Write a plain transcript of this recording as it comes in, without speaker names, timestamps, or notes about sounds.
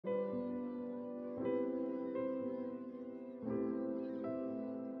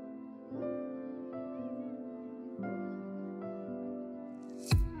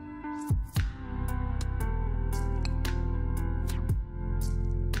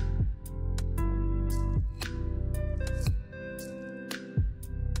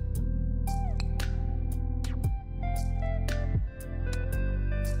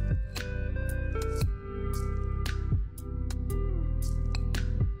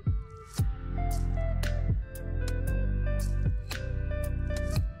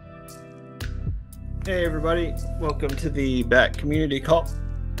Hey everybody, welcome to the BAT Community Call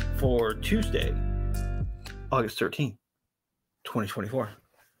for Tuesday, August 13th, 2024.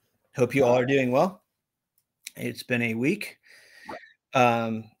 Hope you all are doing well. It's been a week.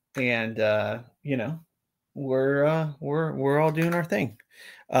 You know, we're all doing our thing.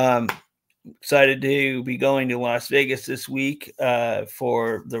 Excited to be going to Las Vegas this week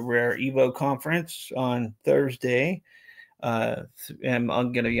for the Rare Evo conference on Thursday. I'm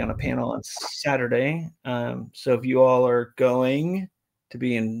going to be on a panel on Saturday. So if you all are going to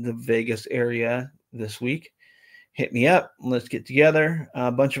be in the Vegas area this week, hit me up. Let's get together.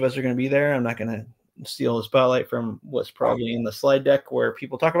 A bunch of us are going to be there. I'm not going to steal the spotlight from what's probably in the slide deck where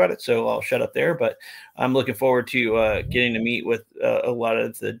people talk about it, so I'll shut up there. But I'm looking forward to getting to meet with a lot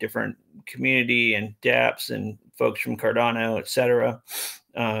of the different community and DApps and folks from Cardano, etc.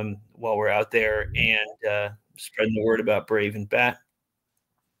 While we're out there and spreading the word about Brave and BAT.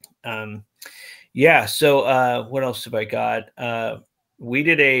 So what else have I got? We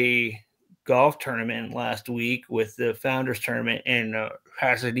did a golf tournament last week with the Founders Tournament in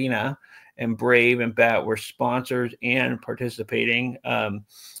Pasadena, and Brave and BAT were sponsors and participating.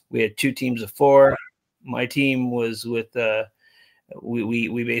 We had 2 teams of 4. My team was with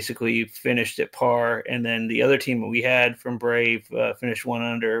we basically finished at par, and then the other team that we had from Brave finished 1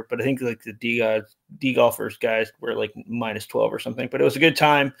 under, but I think like the D golfers guys were like -12 or something. But it was a good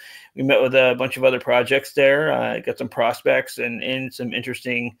time. We met with a bunch of other projects there, got some prospects and some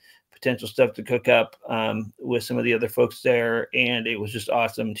interesting potential stuff to cook up with some of the other folks there, and it was just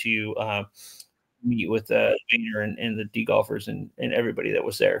awesome to meet with Vayner and the D golfers and everybody that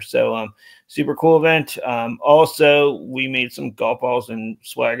was there. So super cool event. Also, we made some golf balls and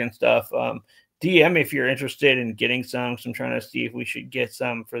swag and stuff. DM if you're interested in getting some. So I'm trying to see if we should get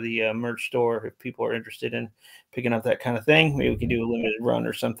some for the merch store if people are interested in picking up that kind of thing. Maybe we can do a limited run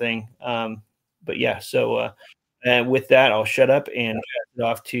or something. But yeah, so with that, I'll shut up and pass it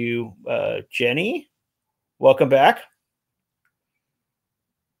off to Jenny. Welcome back.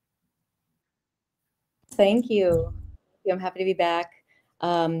 Thank you. I'm happy to be back.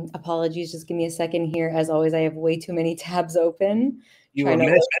 Apologies, just give me a second here. As always, I have way too many tabs open.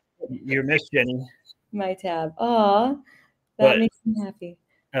 You're missed, Jenny. My tab. Aw, that makes me happy.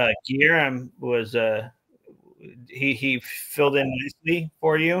 Gear was he filled in nicely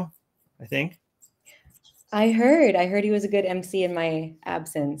for you, I think. I heard he was a good MC in my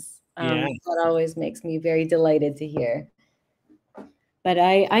absence. That always makes me very delighted to hear. But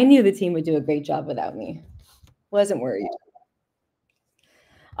I knew the team would do a great job without me. Wasn't worried.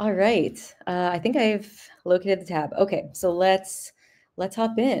 All right. I think I've located the tab. Okay, so let's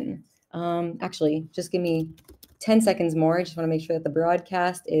hop in. Actually, just give me 10 seconds more. I just want to make sure that the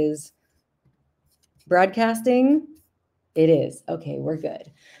broadcast is broadcasting. It is. Okay, we're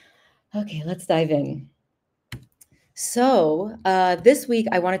good. Okay, let's dive in. So this week,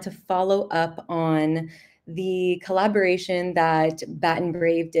 I wanted to follow up on the collaboration that BAT and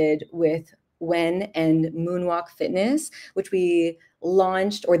Brave did with Wen and Moonwalk Fitness, which we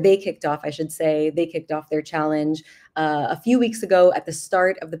launched, or they kicked off, I should say. They kicked off their challenge a few weeks ago at the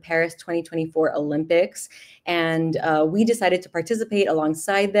start of the Paris 2024 Olympics. And we decided to participate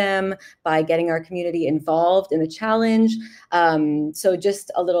alongside them by getting our community involved in the challenge. So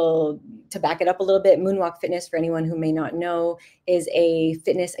just a little, to back it up a little bit, Moonwalk Fitness, for anyone who may not know, is a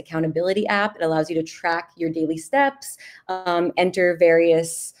fitness accountability app. It allows you to track your daily steps, enter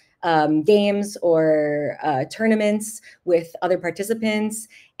various games or tournaments with other participants,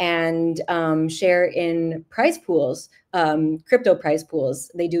 and share in prize pools, crypto prize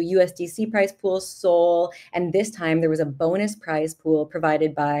pools. They do USDC prize pools, Sol, and this time there was a bonus prize pool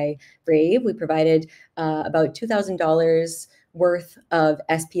provided by Brave. We provided about $2,000 worth of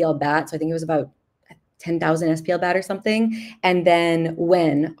SPL BAT. So I think it was about 10,000 SPL BAT or something. And then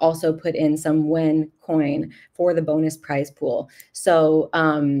Wen also put in some Wen coin for the bonus prize pool. So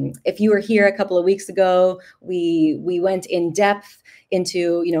if you were here a couple of weeks ago, we went in depth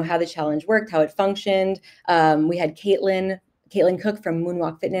into how the challenge worked, how it functioned. We had Caitlin Cook from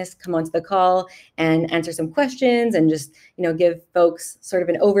Moonwalk Fitness come onto the call and answer some questions and just, give folks sort of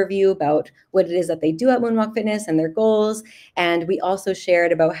an overview about what it is that they do at Moonwalk Fitness and their goals. And we also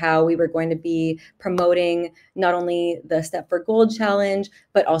shared about how we were going to be promoting not only the Step for Gold challenge,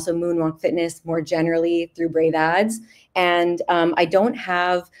 but also Moonwalk Fitness more generally through Brave Ads. And I don't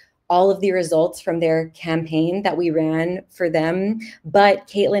have all of the results from their campaign that we ran for them. But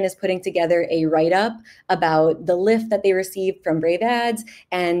Caitlin is putting together a write-up about the lift that they received from Brave Ads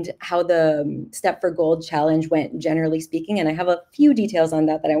and how the Step for Gold challenge went, generally speaking. And I have a few details on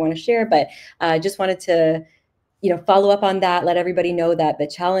that I want to share, but just wanted to, follow up on that, let everybody know that the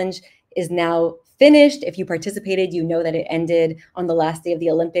challenge is now finished. If you participated, you know that it ended on the last day of the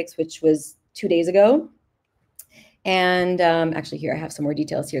Olympics, which was 2 days ago. And actually, here I have some more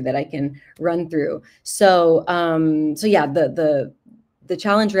details here that I can run through. So, so yeah, the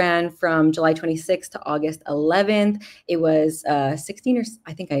challenge ran from July 26th to August 11th. It was 16, or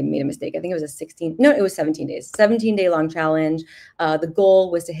I think I made a mistake. I think it was a 16. No, it was 17 days. 17-day long challenge. The goal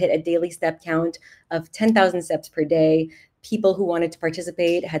was to hit a daily step count of 10,000 steps per day. People who wanted to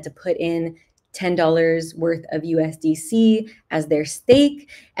participate had to put in $10 worth of USDC as their stake.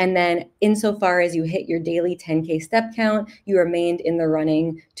 And then insofar as you hit your daily 10K step count, you remained in the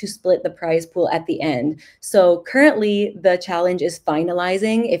running to split the prize pool at the end. So currently the challenge is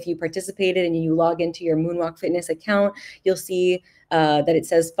finalizing. If you participated and you log into your Moonwalk Fitness account, you'll see that it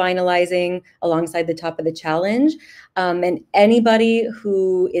says finalizing alongside the top of the challenge. And anybody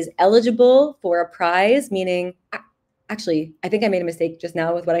who is eligible for a prize, meaning actually, I think I made a mistake just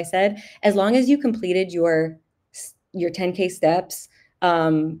now with what I said. As long as you completed your 10K steps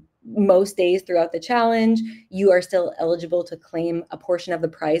most days throughout the challenge, you are still eligible to claim a portion of the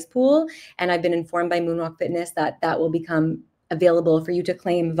prize pool. And I've been informed by Moonwalk Fitness that that will become available for you to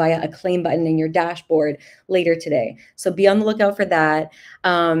claim via a claim button in your dashboard later today. So be on the lookout for that.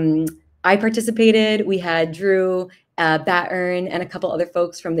 I participated. We had Drew, Bat-Earn, and a couple other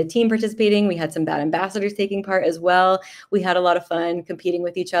folks from the team participating. We had some Bat ambassadors taking part as well. We had a lot of fun competing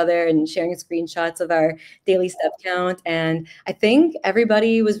with each other and sharing screenshots of our daily step count. And I think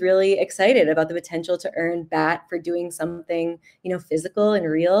everybody was really excited about the potential to earn Bat for doing something, physical and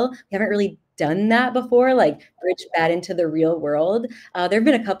real. We haven't really done that before, like bridge Bat into the real world. There have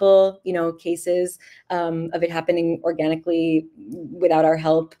been a couple, cases of it happening organically without our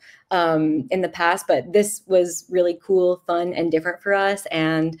help in the past, but this was really cool, fun, and different for us.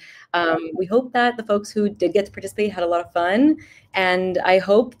 And we hope that the folks who did get to participate had a lot of fun. And I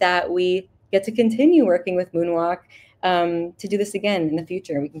hope that we get to continue working with Moonwalk to do this again in the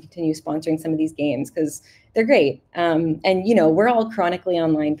future. We can continue sponsoring some of these games because they're great. And, we're all chronically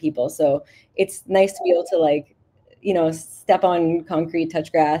online people. So it's nice to be able to step on concrete,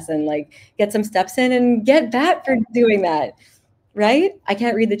 touch grass, and get some steps in and get Bat for doing that. Right? I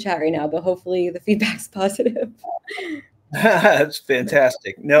can't read the chat right now, but hopefully the feedback's positive. That's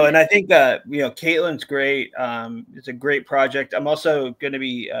fantastic. No, and I think Caitlin's great. It's a great project. I'm also going to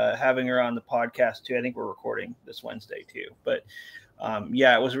be having her on the podcast too. I think we're recording this Wednesday too. But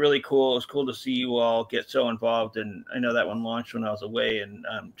yeah, it was really cool. It was cool to see you all get so involved. And I know that one launched when I was away, and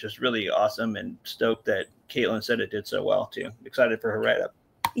just really awesome and stoked that Caitlin said it did so well too. Excited for her write-up.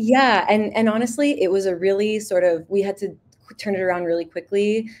 Yeah, and honestly, it was a really we had to turn it around really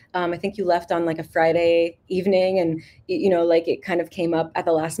quickly. I think you left on a Friday evening, and it kind of came up at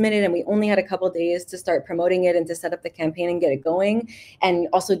the last minute, and we only had a couple of days to start promoting it and to set up the campaign and get it going, and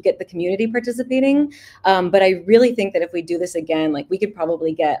also get the community participating. But I really think that if we do this again, we could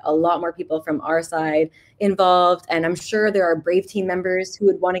probably get a lot more people from our side involved, and I'm sure there are Brave team members who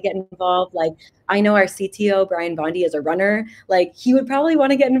would want to get involved. I know our CTO, Brian Bondi, is a runner. He would probably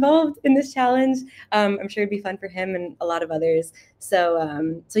want to get involved in this challenge. I'm sure it'd be fun for him and a lot of others.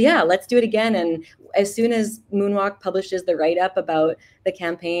 So yeah, let's do it again. And as soon as Moonwalk publishes the write-up about the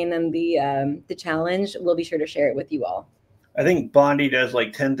campaign and the challenge, we'll be sure to share it with you all. I think Bondi does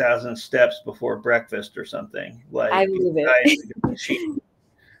 10,000 steps before breakfast or something. I believe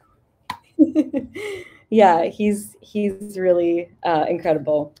it. Yeah, he's really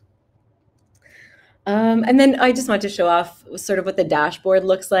incredible. And then I just want to show off sort of what the dashboard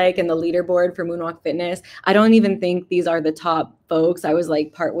looks like and the leaderboard for Moonwalk Fitness. I don't even think these are the top folks. I was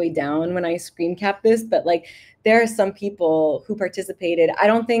partway down when I screen capped this, but there are some people who participated. I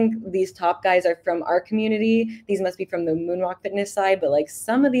don't think these top guys are from our community. These must be from the Moonwalk Fitness side, but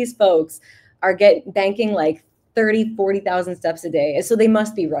some of these folks are banking 30, 40,000 steps a day. So they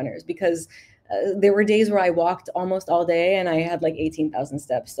must be runners, because there were days where I walked almost all day and I had 18,000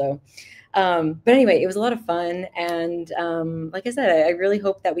 steps. So but anyway, it was a lot of fun. And like I said, I really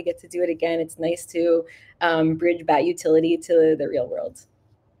hope that we get to do it again. It's nice to bridge Bat utility to the real world.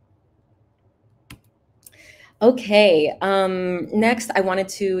 Okay, next I wanted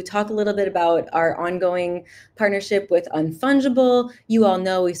to talk a little bit about our ongoing partnership with Unfungible. You all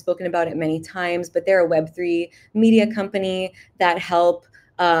know we've spoken about it many times, but they're a Web3 media company that help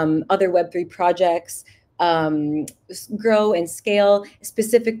other Web3 projects grow and scale,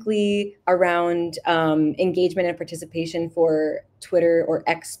 specifically around engagement and participation for Twitter or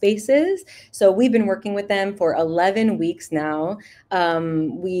X Spaces. So we've been working with them for 11 weeks now.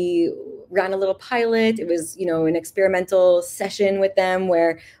 We ran a little pilot. It was, an experimental session with them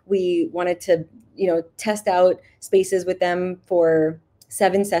where we wanted to, test out Spaces with them for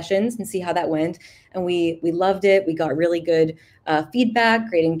 7 sessions and see how that went. And we loved it. We got really good feedback,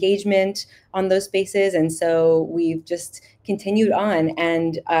 great engagement on those spaces. And so we've just continued on.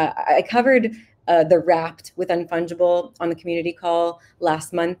 And I covered the Wrapped with Unfungible on the community call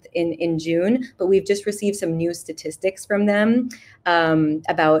last month in June, but we've just received some new statistics from them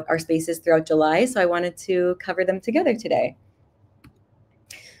about our spaces throughout July. So I wanted to cover them together today.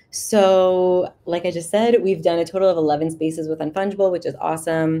 So like I just said, we've done a total of 11 spaces with Unfungible, which is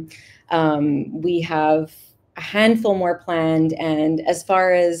awesome. We have a handful more planned. And as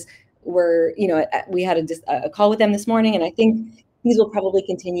far as we had a call with them this morning, and I think these will probably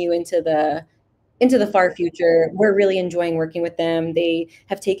continue into the far future. We're really enjoying working with them. They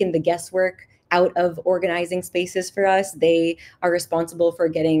have taken the guesswork out of organizing spaces for us. They are responsible for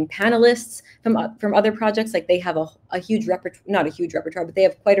getting panelists from other projects. Like they have a huge repertoire, not a huge repertoire, but they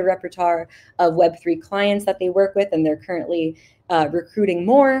have quite a repertoire of Web3 clients that they work with, and they're currently recruiting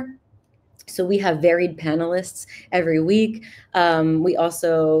more. So we have varied panelists every week. We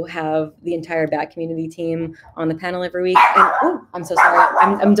also have the entire BAT community team on the panel every week. And, oh, I'm so sorry.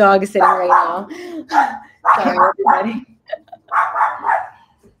 I'm dog sitting right now. Sorry, everybody.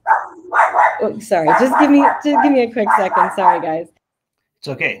 Oh, sorry. Just give me a quick second. Sorry, guys. It's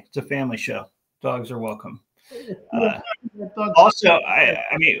okay. It's a family show. Dogs are welcome. Also,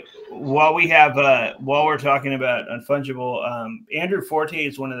 I mean, while we're talking about Unfungible, Andrew Forte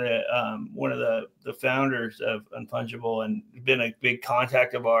is one of the founders of Unfungible and been a big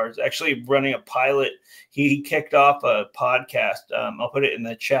contact of ours. Actually, running a pilot, he kicked off a podcast. I'll put it in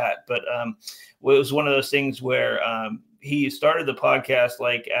the chat, but it was one of those things where he started the podcast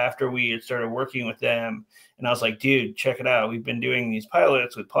like after we had started working with them, and I was like, dude, check it out. We've been doing these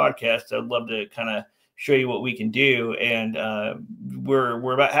pilots with podcasts. I'd love to kind of show you what we can do. And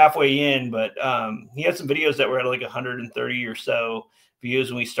we're about halfway in, but he had some videos that were at like 130 or so views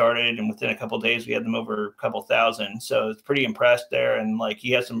when we started, and within a couple of days we had them over a couple thousand. So it's pretty impressed there. And like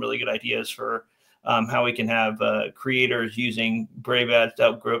he has some really good ideas for how we can have creators using Brave Ads to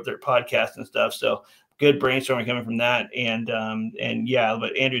help grow their podcast and stuff. So good brainstorming coming from that. And yeah,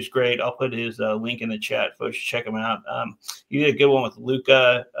 but Andrew's great. I'll put his link in the chat, folks. Check him out. You did a good one with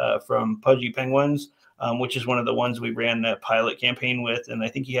Luca from Pudgy Penguins, which is one of the ones we ran the pilot campaign with. And I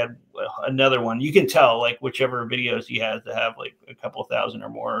think he had another one. You can tell like whichever videos he has to have like a couple thousand or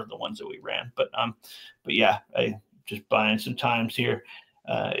more are the ones that we ran. But yeah, I just buying some times here.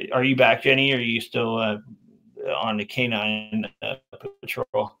 Are you back, Jenny? Or are you still on the K9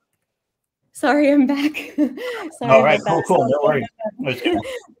 patrol? Sorry, I'm back. Sorry. All right, cool. No worries.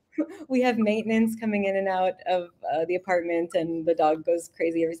 We have maintenance coming in and out of the apartment, and the dog goes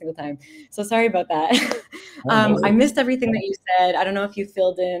crazy every single time. So sorry about that. I missed everything that you said. I don't know if you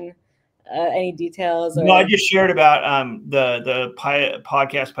filled in any details. Or... No, I just shared about the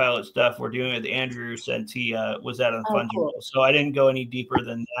podcast pilot stuff we're doing with Andrew since he was at Unfungible. Cool. So I didn't go any deeper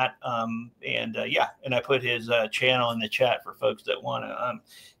than that. Yeah, and I put his channel in the chat for folks that want to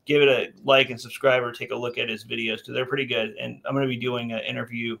give it a like and subscribe or take a look at his videos because they're pretty good. And I'm going to be doing an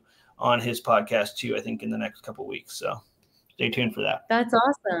interview on his podcast too, I think in the next couple of weeks. So stay tuned for that. That's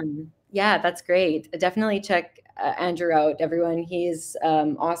awesome. Yeah, that's great. Definitely check Andrew out, everyone. He's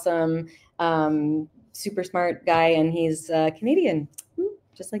awesome, super smart guy, and he's Canadian,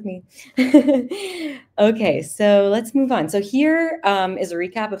 just like me. Okay, so let's move on. So here is a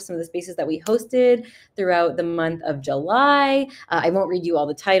recap of some of the spaces that we hosted throughout the month of July. I won't read you all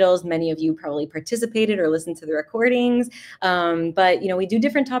the titles. Many of you probably participated or listened to the recordings. But, we do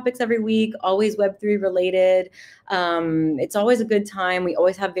different topics every week, always Web3 related. It's always a good time. We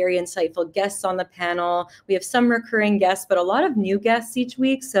always have very insightful guests on the panel. We have some recurring guests, but a lot of new guests each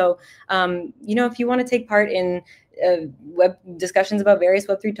week. So, if you want to take part in web discussions about various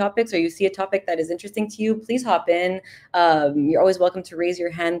Web3 topics, or you see a topic that is interesting to you, please hop in. You're always welcome to raise your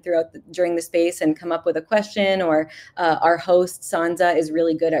hand during the space and come up with a question, or our host Sansa is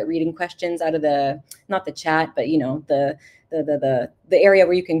really good at reading questions out of not the chat, but the area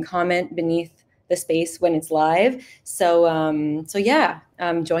where you can comment beneath the space when it's live. So yeah,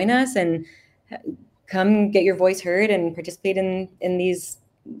 join us and come get your voice heard and participate in these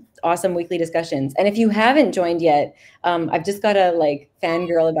awesome weekly discussions. And if you haven't joined yet, I've just got to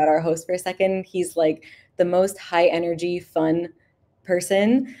fangirl about our host for a second. He's the most high energy, fun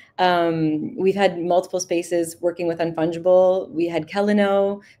person. We've had multiple spaces working with Unfungible. We had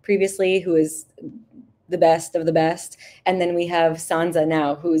Kelino previously, who is the best of the best. And then we have Sansa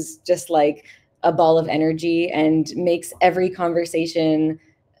now, who's just a ball of energy and makes every conversation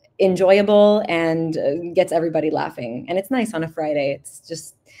enjoyable and gets everybody laughing. And it's nice on a Friday. It's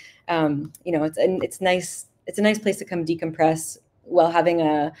just, it's nice. It's a nice place to come decompress while having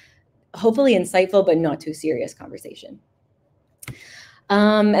a hopefully insightful but not too serious conversation.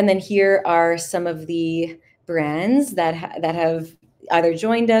 And then here are some of the brands that have either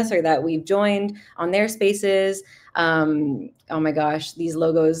joined us or that we've joined on their spaces. Oh my gosh, these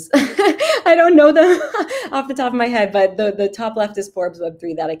logos, I don't know them off the top of my head, but the top left is Forbes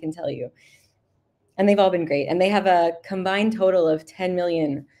Web3, that I can tell you. And they've all been great. And they have a combined total of 10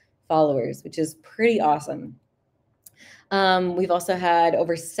 million followers, which is pretty awesome. We've also had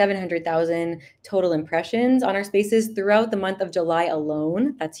over 700,000 total impressions on our spaces throughout the month of July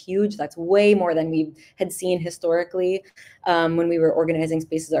alone. That's huge. That's way more than we had seen historically when we were organizing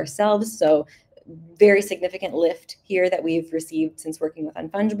spaces ourselves. So very significant lift here that we've received since working with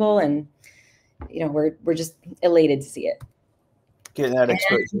Unfungible, and we're just elated to see it. Getting that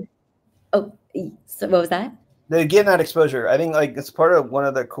exposure. Oh, so what was that? Getting that exposure. I think like it's part of one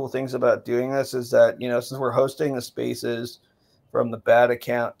of the cool things about doing this is that, since we're hosting the spaces from the BAT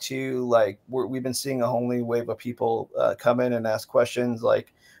account too, like we've been seeing a whole new wave of people come in and ask questions.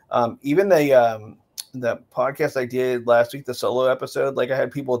 Like even the podcast I did last week, the solo episode, like I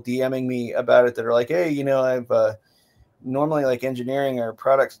had people DMing me about it that are like, hey, I've normally like engineering or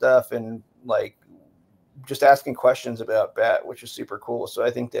product stuff and like just asking questions about BAT, which is super cool. So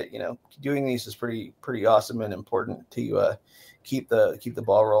I think that, doing these is pretty awesome and important to keep the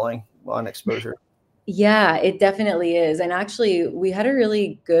ball rolling on exposure. Yeah, it definitely is. And actually we had a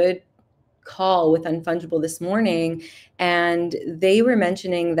really good call with Unfungible this morning, and they were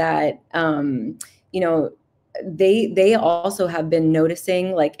mentioning that, they also have been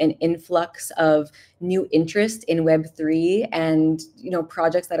noticing like an influx of new interest in Web3 and,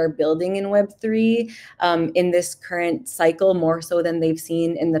 projects that are building in Web3 in this current cycle, more so than they've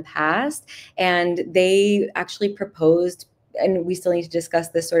seen in the past. And they actually proposed, and we still need to discuss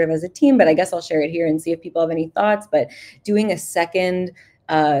this sort of as a team, but I guess I'll share it here and see if people have any thoughts, but doing a second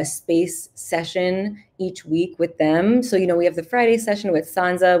space session each week with them. So, we have the Friday session with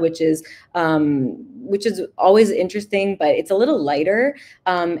Sansa, which is always interesting, but it's a little lighter.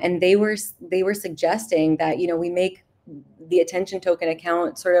 And they were suggesting that, we make the Attention Token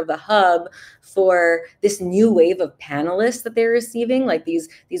account sort of the hub for this new wave of panelists that they're receiving, like these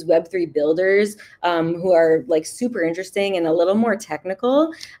Web3 builders who are like super interesting and a little more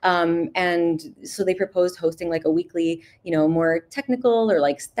technical. And so they proposed hosting like a weekly, more technical or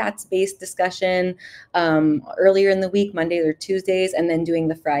like stats-based discussion earlier in the week, Mondays or Tuesdays, and then doing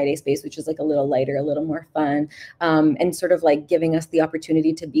the Friday space, which is like a little lighter, a little more fun, and sort of like giving us the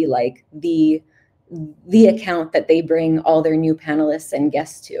opportunity to be like the account that they bring all their new panelists and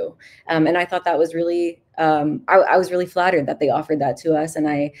guests to. And I thought that was really, I was really flattered that they offered that to us. And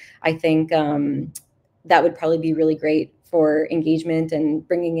I think that would probably be really great for engagement and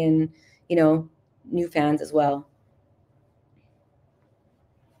bringing in, new fans as well.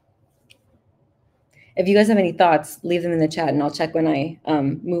 If you guys have any thoughts, leave them in the chat and I'll check when I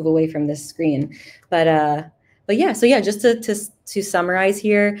move away from this screen. But yeah, so yeah, just to summarize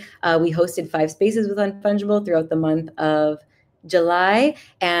here, we hosted 5 spaces with Unfungible throughout the month of July.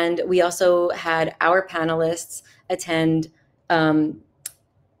 And we also had our panelists attend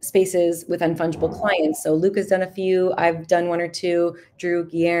spaces with Unfungible clients. So Luke has done a few, I've done 1 or 2, Drew,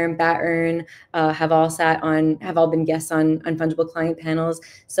 Guillermo, Bat-Earn have all been guests on Unfungible client panels.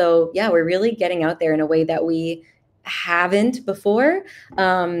 So yeah, we're really getting out there in a way that we haven't before.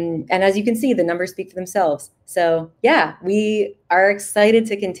 And as you can see, the numbers speak for themselves. So yeah, we are excited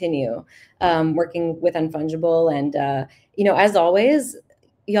to continue working with Unfungible. And, as always,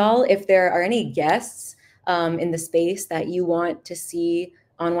 y'all, if there are any guests in the space that you want to see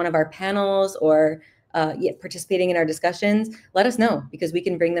on one of our panels or participating in our discussions, let us know, because we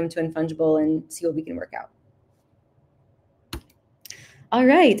can bring them to Unfungible and see what we can work out. All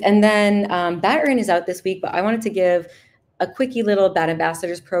right, and then Bat-Earn is out this week, but I wanted to give a quickie little BAT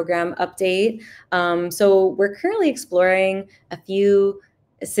Ambassadors program update. So we're currently exploring a few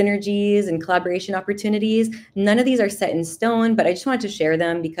synergies and collaboration opportunities. None of these are set in stone, but I just wanted to share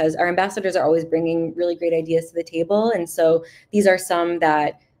them because our ambassadors are always bringing really great ideas to the table. And so these are some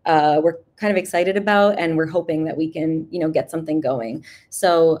that we're kind of excited about, and we're hoping that we can, get something going.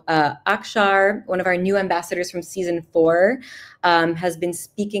 So Akshar, one of our new ambassadors from season 4, has been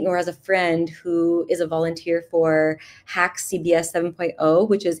speaking, or has a friend who is a volunteer for Hack CBS 7.0,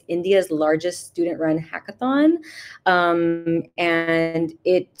 which is India's largest student-run hackathon. And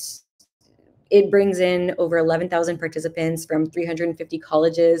it brings in over 11,000 participants from 350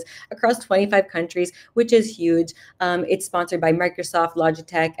 colleges across 25 countries, which is huge. It's sponsored by Microsoft,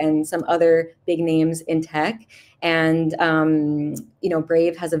 Logitech, and some other big names in tech. And,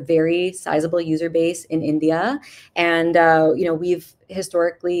 Brave has a very sizable user base in India. And, we've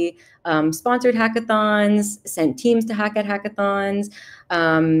historically sponsored hackathons, sent teams to hack at hackathons.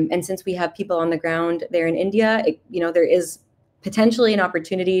 And since we have people on the ground there in India, there is potentially an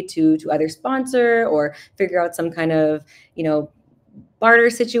opportunity to either sponsor or figure out some kind of,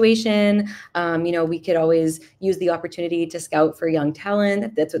 barter situation. We could always use the opportunity to scout for young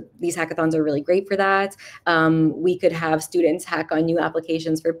talent. That's what these hackathons are really great for that. We could have students hack on new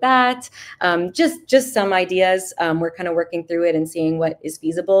applications for BAT. Just some ideas. We're kind of working through it and seeing what is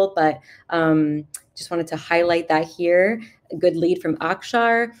feasible, but just wanted to highlight that here. A good lead from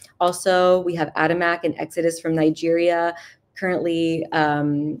Akshar. Also, we have Adamak and Exodus from Nigeria, currently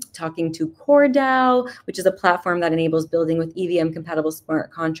talking to CoreDAO, which is a platform that enables building with EVM-compatible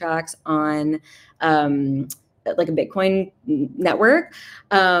smart contracts on like a Bitcoin network.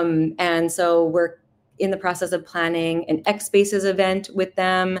 And so we're in the process of planning an X Spaces event with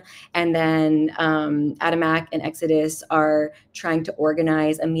them. And then Adamak and Exodus are trying to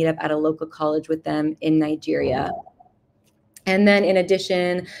organize a meetup at a local college with them in Nigeria. And then in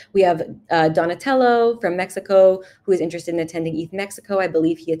addition, we have Donatello from Mexico, who is interested in attending ETH Mexico. I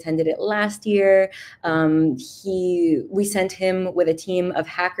believe he attended it last year. We sent him with a team of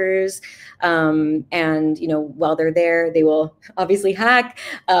hackers. And, while they're there, they will obviously hack,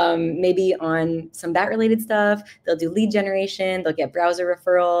 maybe on some BAT-related stuff. They'll do lead generation, they'll get browser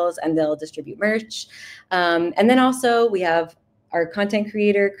referrals, and they'll distribute merch. And then also we have our content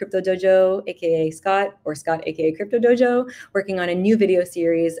creator, Crypto Dojo, aka Scott, or Scott, aka Crypto Dojo, working on a new video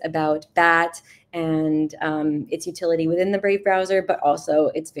series about BAT and its utility within the Brave browser, but also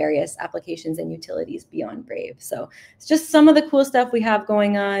its various applications and utilities beyond Brave. So it's just some of the cool stuff we have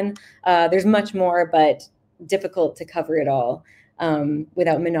going on. There's much more, but difficult to cover it all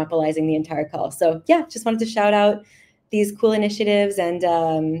without monopolizing the entire call. So yeah, just wanted to shout out these cool initiatives, and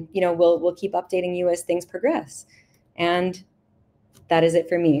we'll keep updating you as things progress. And that is it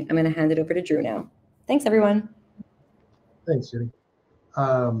for me. I'm going to hand it over to Drew now. Thanks, everyone. Thanks, Jenny.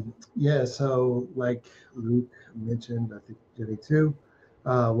 So like Luke mentioned, I think Jenny too,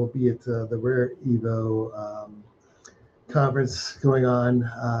 we'll be at the Rare Evo conference going on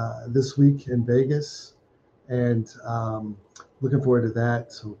this week in Vegas, and looking forward to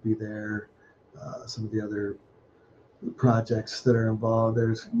that. So we'll be there. Some of the other projects that are involved,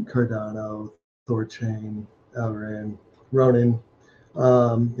 there's Cardano, Thorchain, Algorand, Ronin,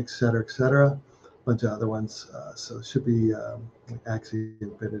 et cetera, a bunch of other ones. So it should be like Axie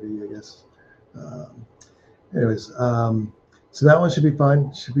Infinity, I guess. So that one should be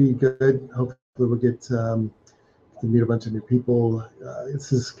fun, should be good. Hopefully we'll get to meet a bunch of new people.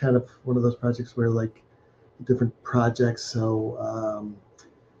 This is kind of one of those projects where like different projects, so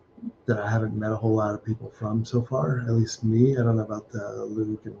that I haven't met a whole lot of people from so far, at least me. I don't know about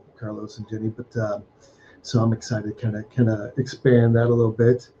Luke and Carlos and Jenny, but so I'm excited to kind of expand that a little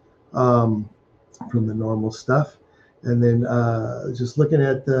bit from the normal stuff. And then just looking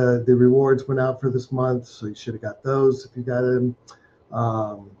at the rewards went out for this month, so you should have got those if you got them,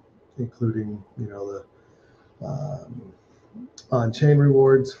 including the on-chain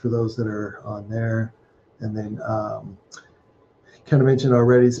rewards for those that are on there. And then kind of mentioned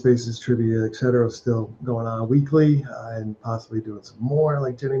already, Spaces, Trivia, et cetera, still going on weekly, and possibly doing some more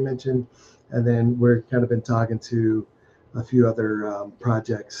like Jenny mentioned. And then we're kind of been talking to a few other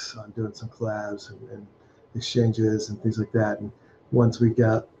projects on doing some collabs and exchanges and things like that. And once we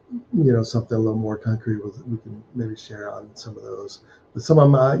got, something a little more concrete, we can maybe share on some of those. But some of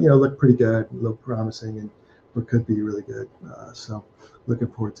them, look pretty good, look promising, and what could be really good. So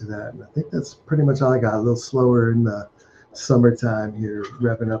looking forward to that. And I think that's pretty much all I got. A little slower in the summertime here,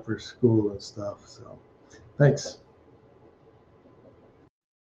 wrapping up for school and stuff. So thanks.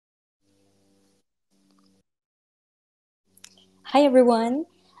 Hi, everyone.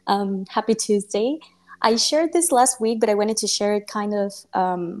 Happy Tuesday. I shared this last week, but I wanted to share it kind of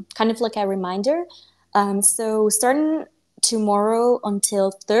like a reminder. So starting tomorrow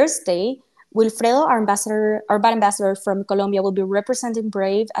until Thursday, Wilfredo, our BAT ambassador from Colombia, will be representing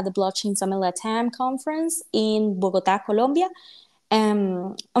Brave at the Blockchain Summit LATAM conference in Bogota, Colombia.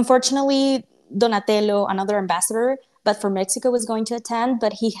 Unfortunately, Donatello, another ambassador, but from Mexico, was going to attend,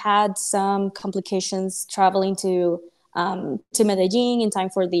 but he had some complications traveling to Medellin in time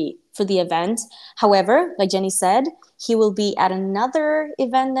for the event. However, like Jenny said, he will be at another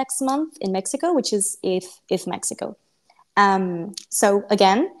event next month in Mexico, which is ETH Mexico. So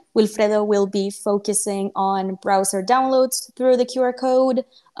again, Wilfredo will be focusing on browser downloads through the QR code,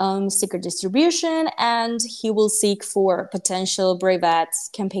 sticker distribution, and he will seek for potential Brave Ads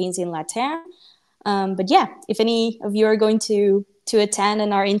campaigns in LATAM. But yeah, if any of you are going to attend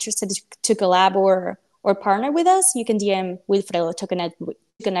and are interested to collab or partner with us, you can DM Wilfredo to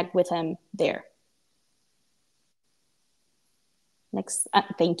connect with him there. Next,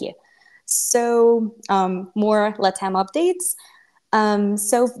 thank you. So more LATAM updates.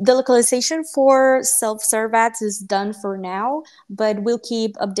 So the localization for self-serve ads is done for now, but we'll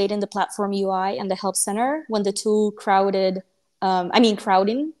keep updating the platform UI and the help center when the tool crowding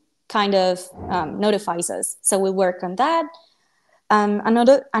kind of notifies us. So we'll work on that.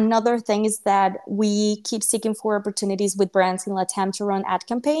 Another thing is that we keep seeking for opportunities with brands in LATAM to run ad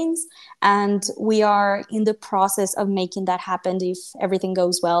campaigns, and we are in the process of making that happen if everything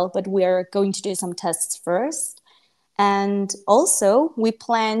goes well, but we're going to do some tests first. And also, we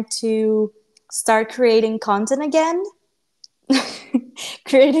plan to start creating content again.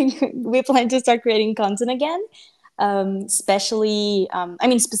 We plan to start creating content again, especially,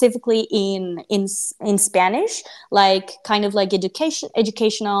 specifically in Spanish, like kind of like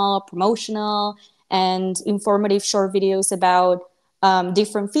educational, promotional, and informative short videos about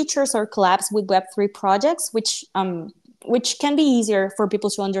different features or collabs with Web3 projects, which can be easier for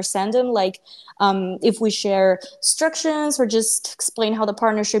people to understand them, like if we share instructions or just explain how the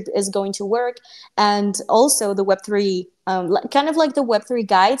partnership is going to work. And also the Web3, kind of like the Web3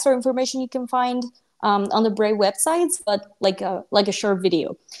 guides or information you can find on the Brave websites, but like a short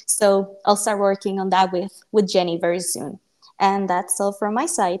video. So I'll start working on that with Jenny very soon. And that's all from my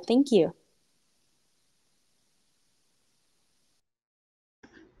side. Thank you.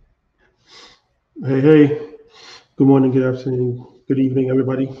 Hey. Good morning, good afternoon, good evening,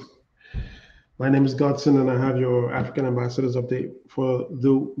 everybody. My name is Godson, and I have your African Ambassadors update for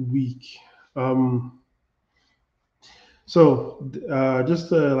the week. Just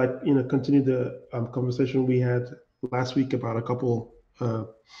to continue the conversation we had last week about a couple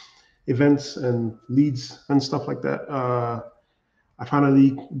events and leads and stuff like that. I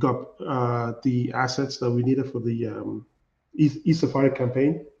finally got the assets that we needed for the eSafari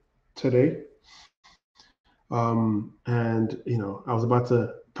campaign today. And I was about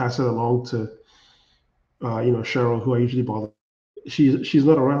to pass it along to Cheryl, who I usually bother. She's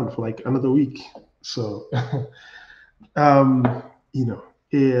not around for like another week, so yeah,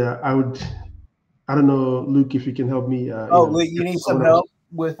 I don't know, Luke, if you can help me. You need some help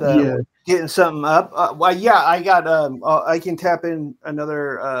with getting something up. I got I can tap in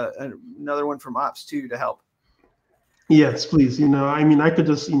another one from Ops too to help. Yes, please. I could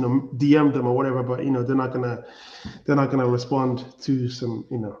just DM them or whatever, but they're not gonna respond to some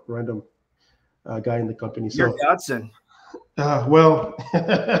random guy in the company. So you're Godson. Well,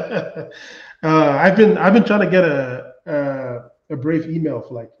 I've been trying to get a Brave email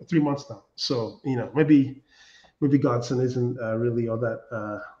for like 3 months now. So maybe Godson isn't really all that.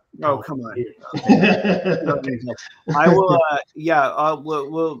 Oh, come on. Okay. I will.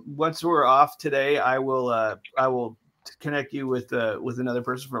 We'll once we're off today, I will connect you with another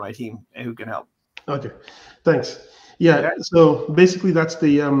person from my team who can help. Okay, thanks. Yeah. So basically, that's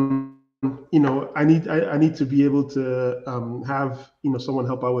the I need to be able to have someone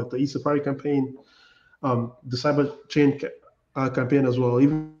help out with the eSafari campaign, the Cyber Chain campaign as well.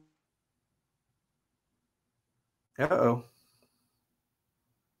 Even. Uh-oh.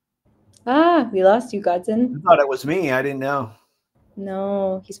 We lost you, Godson. I thought it was me. I didn't know.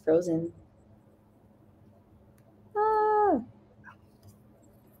 No, he's frozen.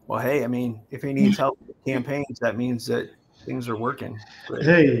 Well, hey, if he needs help with campaigns, that means that things are working. Great.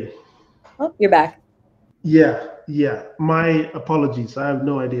 Hey. Oh, you're back. Yeah. My apologies. I have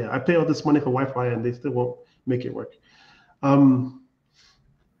no idea. I pay all this money for Wi-Fi and they still won't make it work. Hello?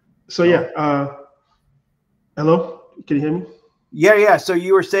 Can you hear me? Yeah. So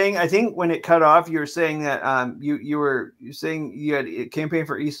you were saying, I think when it cut off, you were saying that you were saying you had a campaign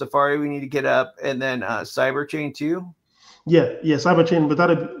for eSafari we need to get up, and then Cyberchain too. Yeah, Cyberchain, but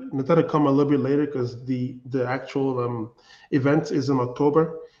that'll come a little bit later because the actual event is in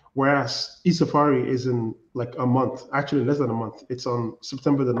October, whereas eSafari is in like a month, actually less than a month. It's on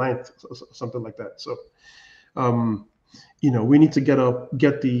September the 9th, something like that. So, we need to get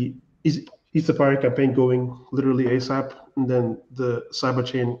the eSafari campaign going literally ASAP, and then the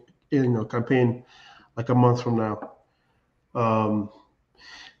Cyberchain campaign like a month from now.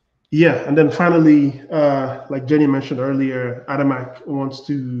 And then finally, like Jenny mentioned earlier, Adamak wants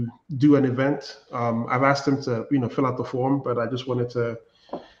to do an event. I've asked him to fill out the form, but I just wanted to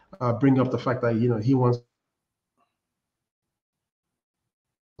bring up the fact that he wants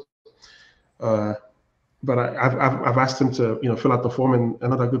But I've asked him to fill out the form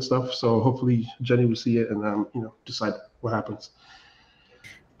and other good stuff. So hopefully Jenny will see it and decide what happens.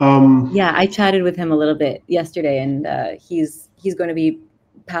 Yeah, I chatted with him a little bit yesterday, and he's going to be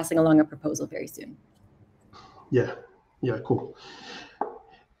passing along a proposal very soon. Yeah, cool.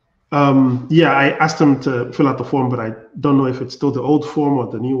 Yeah, I asked him to fill out the form, but I don't know if it's still the old form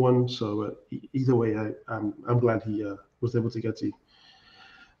or the new one. So either way, I'm glad he was able to get to you.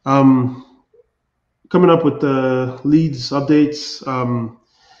 Coming up with the leads updates.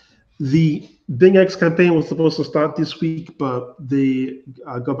 The BingX campaign was supposed to start this week, but they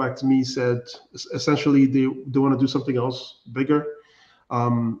got back to me, said essentially they want to do something else bigger.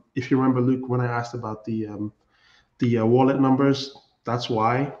 If you remember, Luke, when I asked about the wallet numbers, that's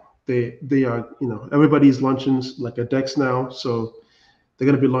why they are, everybody's launching like a DEX now, so they're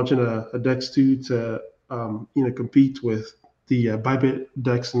going to be launching a DEX 2 to compete with the Bybit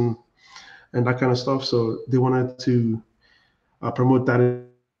DEX and that kind of stuff. So they wanted to promote that.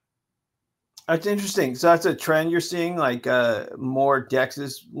 That's interesting. So that's a trend you're seeing, like more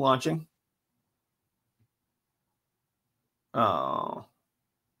DEXs launching. Oh,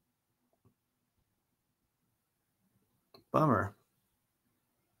 bummer.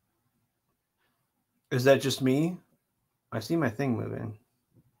 Is that just me? I see my thing moving.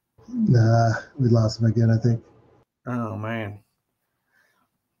 Nah, we lost him again, I think. Oh man,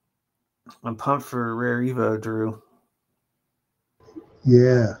 I'm pumped for Rare Evo, Drew.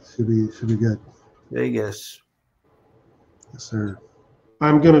 Yeah, should be good. Vegas. Yes, sir.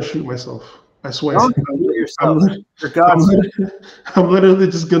 I'm gonna shoot myself. I swear. Don't shoot yourself. For God's sake. I'm literally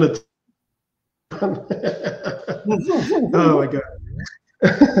just gonna. Oh my god.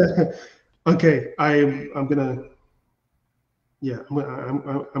 Okay, I'm gonna. Yeah,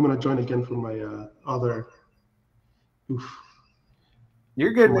 I'm gonna join again from my other. Oof.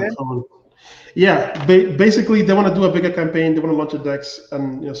 You're good, man. Yeah, basically they want to do a bigger campaign. They want to launch a DEX,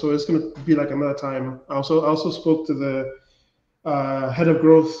 and so it's going to be like another time. I also spoke to the head of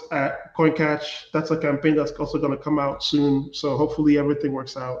growth at CoinCatch. That's a campaign that's also going to come out soon. So hopefully everything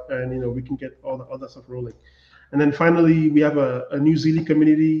works out, and we can get all the other stuff rolling. And then finally, we have a new Zealy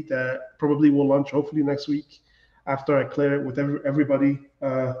community that probably will launch hopefully next week after I clear it with everybody.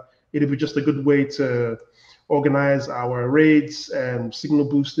 It'll be just a good way to organize our raids and signal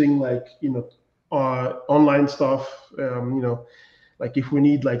boosting, like online stuff. Like if we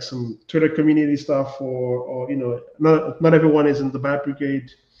need like some Twitter community stuff, or not everyone is in the Bat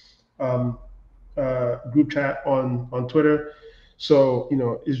Brigade group chat on Twitter. So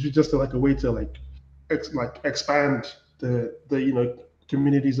it's just like a way to like expand the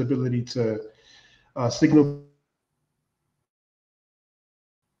community's ability to signal.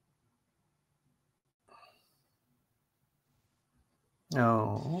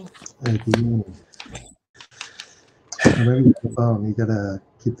 Oh. Thank you. Maybe the phone. You gotta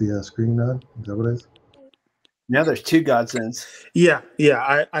keep the screen on. Is that what it is? Now there's two godsends. Yeah.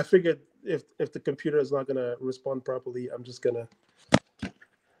 I figured if the computer is not gonna respond properly, I'm just gonna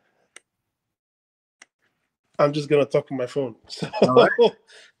talk on my phone. So right.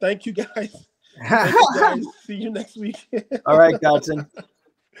 Thank you guys. See you next week. All right, Godson.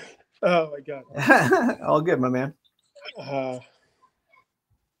 Oh my God. All good, my man.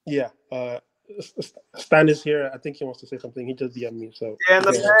 Yeah. Stan is here. I think he wants to say something. He just DM'd me. So and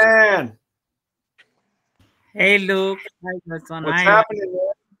the man. Hey, Luke. Hi, Godson. What's happening,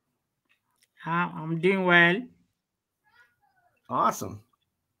 man? I'm doing well. Awesome.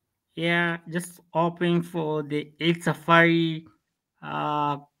 Yeah, just hoping for the ETH Safari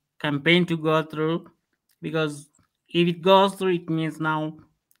campaign to go through, because if it goes through, it means now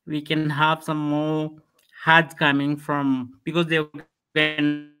we can have some more ads coming from, because they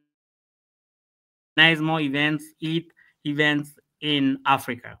organize more events, ETH events in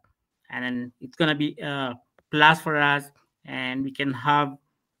Africa, and then it's gonna be a plus for us, and we can have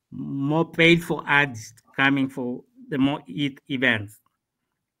more paid for ads coming for the more ETH events.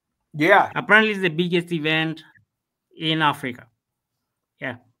 Yeah. Apparently, it's the biggest event in Africa.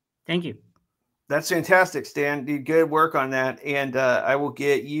 Yeah. Thank you. That's fantastic, Stan. Did good work on that. And I will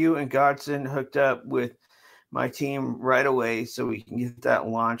get you and Godson hooked up with my team right away so we can get that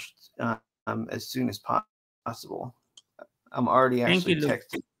launched as soon as possible. I'm already actually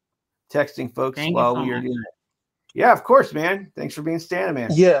texting folks while we are doing it. Yeah, of course, man. Thanks for being Stan, man.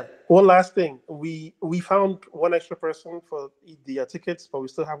 Yeah. One last thing. We found one extra person for the tickets, but we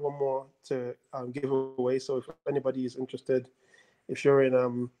still have one more to give away. So if anybody is interested, if you're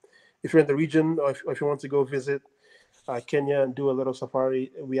in the region, or if you want to go visit Kenya and do a little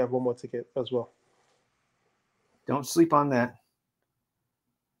safari, we have one more ticket as well. Don't sleep on that.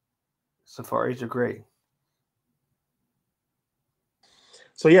 Safaris are great.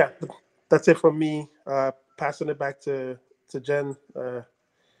 So yeah, that's it from me. Passing it back to Jen.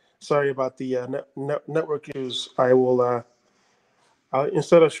 Sorry about the network issues. I will.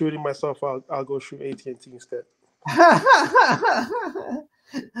 Instead of shooting myself, I'll go shoot AT&T instead.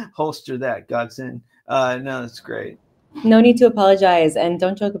 Holster that, Godson. No, that's great. No need to apologize, and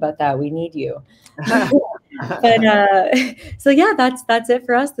don't joke about that. We need you. But so yeah, that's it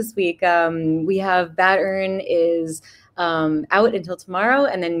for us this week. We have Bat Earn is out until tomorrow,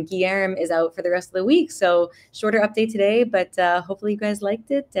 and then Guillermo is out for the rest of the week. So shorter update today, but hopefully you guys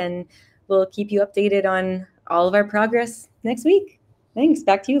liked it, and we'll keep you updated on all of our progress next week. Thanks.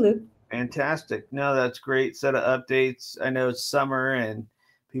 Back to you, Luke. Fantastic. No, that's great set of updates. I know it's summer and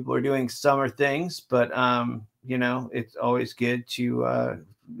people are doing summer things, but you know, it's always good to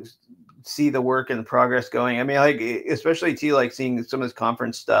see the work and the progress going. I mean, like, especially too, like seeing some of this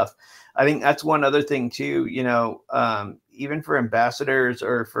conference stuff. I think that's one other thing too, you know, even for ambassadors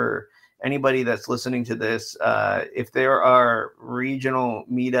or for anybody that's listening to this, if there are regional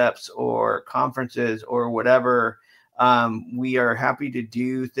meetups or conferences or whatever, we are happy to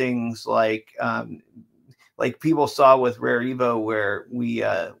do things like people saw with Rare Evo, where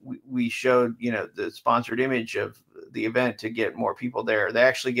we showed, you know, the sponsored image of the event to get more people there. They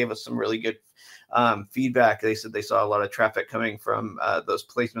actually gave us some really good feedback. They said they saw a lot of traffic coming from those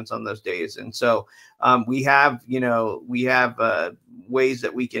placements on those days. And so we have ways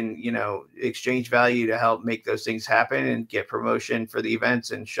that we can, you know, exchange value to help make those things happen and get promotion for the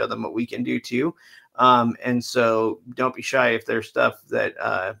events and show them what we can do too. And so don't be shy if there's stuff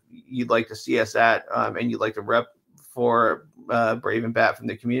that you'd like to see us at and you'd like to rep for Brave and Bat from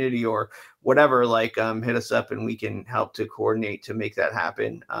the community or whatever, like hit us up and we can help to coordinate to make that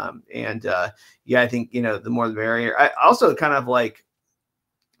happen. Yeah, I think, you know, the more the merrier. I also kind of like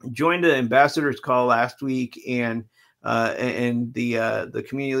joined the ambassadors call last week and the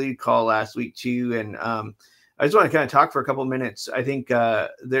community lead call last week too. And I just want to kind of talk for a couple of minutes. I think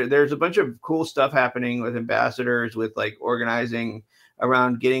there's a bunch of cool stuff happening with ambassadors, with like organizing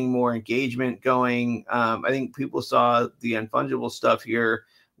around getting more engagement going. I think people saw the Unfungible stuff here,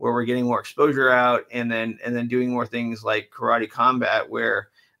 where we're getting more exposure out, and then doing more things like Karate Combat, where,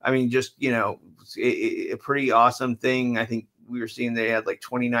 I mean, just, you know, a pretty awesome thing. I think we were seeing they had like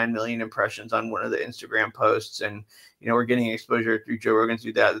 29 million impressions on one of the Instagram posts, and, you know, we're getting exposure through Joe Rogan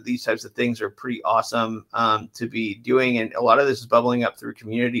through that. These types of things are pretty awesome to be doing, and a lot of this is bubbling up through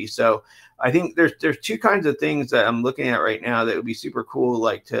community. So I think there's two kinds of things that I'm looking at right now that would be super cool,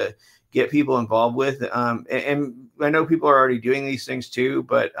 like to get people involved with. And I know people are already doing these things too,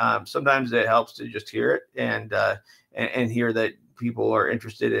 but sometimes it helps to just hear it and hear that people are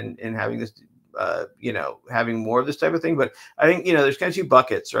interested in having this, you know, having more of this type of thing. But I think, you know, there's kind of two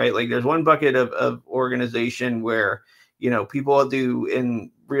buckets, right? Like there's one bucket of organization where, you know, people do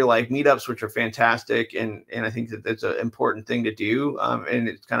in real life meetups, which are fantastic. And I think that that's an important thing to do. And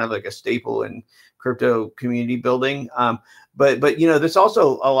it's kind of like a staple in crypto community building. But you know, there's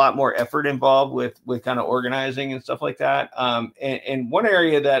also a lot more effort involved with kind of organizing and stuff like that. And one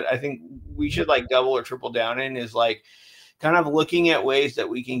area that I think we should like double or triple down in is like kind of looking at ways that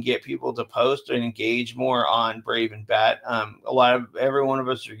we can get people to post and engage more on Brave and Bat. Every one of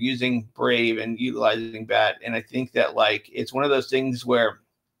us are using Brave and utilizing Bat. And I think that like, it's one of those things where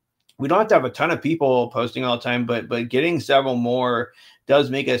we don't have to have a ton of people posting all the time, but getting several more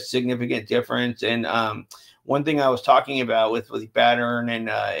does make a significant difference. And one thing I was talking about with Bat Earn and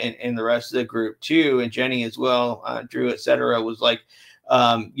the rest of the group too, and Jenny as well, Drew, et cetera, was like,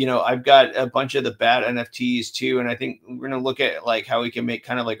 you know, I've got a bunch of the Bat NFTs too. And I think we're going to look at like how we can make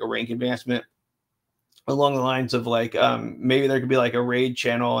kind of like a rank advancement along the lines of like, maybe there could be like a raid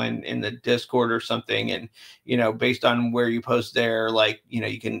channel in the Discord or something. And, you know, based on where you post there, like, you know,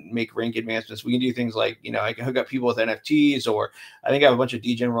 you can make rank advancements. We can do things like, you know, I can hook up people with NFTs, or I think I have a bunch of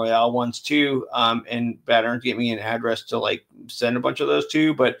DGen Royale ones too. And Bat Earn get me an address to like send a bunch of those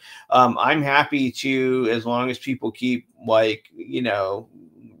too. But I'm happy to, as long as people keep like, you know,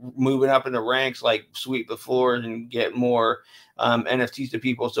 moving up in the ranks, like sweep the floors and get more NFTs to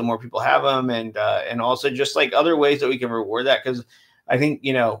people, so more people have them, and also just like other ways that we can reward that, because I think,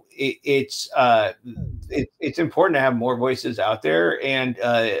 you know, it's important to have more voices out there, and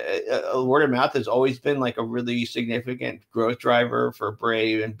word of mouth has always been like a really significant growth driver for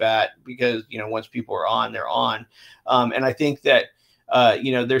Brave and Bat, because, you know, once people are on, they're on, and I think that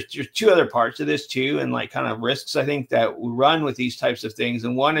you know, there's two other parts of this too, and like kind of risks I think that we run with these types of things.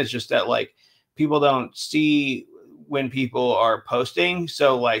 And one is just that like people don't see when people are posting,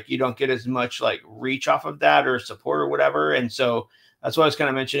 so like you don't get as much like reach off of that or support or whatever. And so that's what I was kind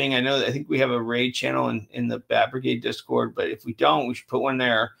of mentioning. I think we have a raid channel in the Bat Brigade Discord, but if we don't, we should put one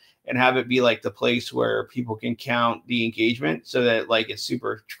there and have it be like the place where people can count the engagement so that like it's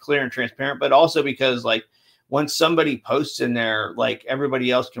super clear and transparent, but also because like once somebody posts in there, like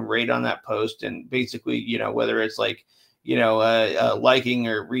everybody else can rate on that post and basically, you know, whether it's like, you know, liking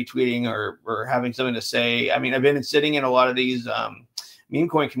or retweeting or having something to say. I mean, I've been sitting in a lot of these meme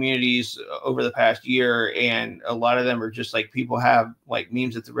coin communities over the past year, and a lot of them are just like people have like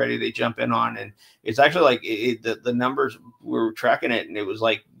memes at the ready, they jump in on, and it's actually like the numbers, we were tracking it, and it was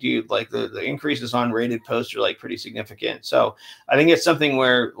like, dude, like the increases on rated posts are like pretty significant. So I think it's something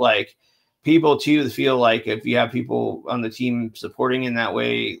where like people too feel like if you have people on the team supporting in that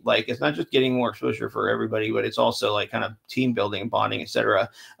way, like it's not just getting more exposure for everybody, but it's also like kind of team building and bonding, etc.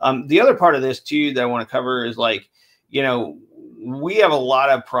 The other part of this too that I want to cover is like, you know, we have a lot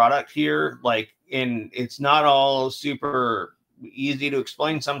of product here, like, and it's not all super easy to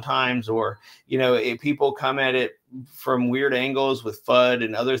explain sometimes, or, you know, if people come at it from weird angles with FUD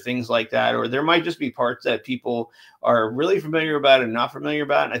and other things like that, or there might just be parts that people are really familiar about and not familiar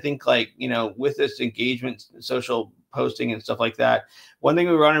about. And I think like, you know, with this engagement, social posting and stuff like that, one thing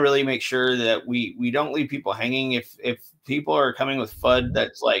we want to really make sure that we don't leave people hanging. If people are coming with FUD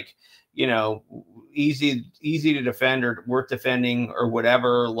that's like, you know, easy to defend or worth defending or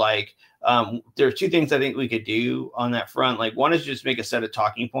whatever, like there's two things I think we could do on that front. Like one is just make a set of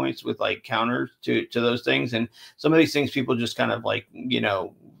talking points with like counters to those things. And some of these things people just kind of like, you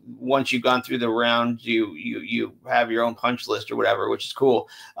know, once you've gone through the round, you have your own punch list or whatever, which is cool.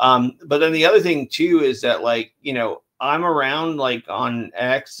 But then the other thing too is that like, you know, I'm around like on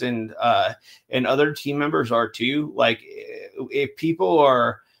X and other team members are too. Like if people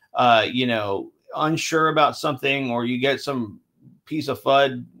are, you know, unsure about something, or you get some piece of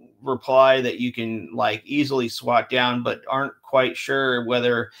FUD reply that you can like easily swat down, but aren't quite sure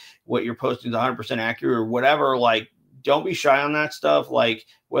whether what you're posting is 100% accurate or whatever, like don't be shy on that stuff. Like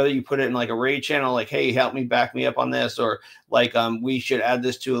whether you put it in like a raid channel, like, hey, help me, back me up on this, or like we should add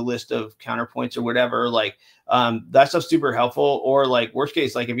this to a list of counterpoints or whatever, like that stuff's super helpful. Or like worst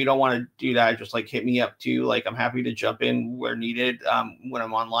case, like if you don't want to do that, just like hit me up too, like I'm happy to jump in where needed when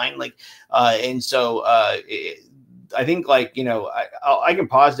I'm online, like and so I think like, you know, I can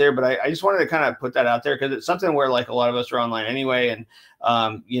pause there, but I just wanted to kind of put that out there because it's something where like a lot of us are online anyway. And,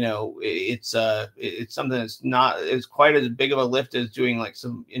 you know, it's something that's not as quite as big of a lift as doing like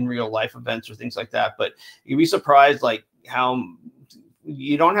some in real life events or things like that. But you'd be surprised like how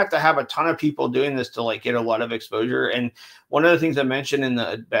you don't have to have a ton of people doing this to like get a lot of exposure. And one of the things I mentioned in the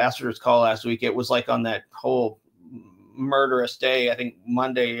ambassadors call last week, it was like on that whole murderous day, I think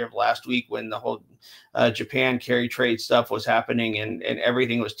Monday of last week, when the whole Japan carry trade stuff was happening and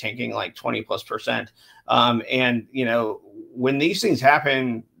everything was tanking like 20+%. And, you know, when these things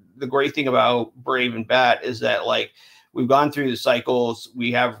happen, the great thing about Brave and Bat is that like we've gone through the cycles,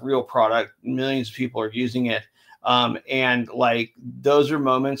 we have real product, millions of people are using it. And like those are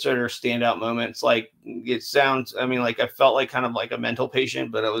moments that are standout moments. Like it sounds, I mean, like I felt like kind of like a mental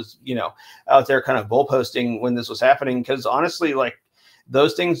patient, but I was, you know, out there kind of bull posting when this was happening, because honestly, like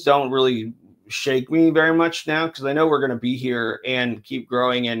those things don't really shake me very much now, because I know we're going to be here and keep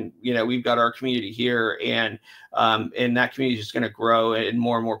growing, and you know we've got our community here, and that community is just going to grow, and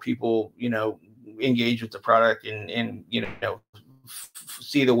more people, you know, engage with the product and you know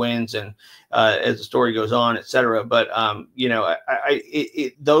see the wins and as the story goes on, etc. But you know,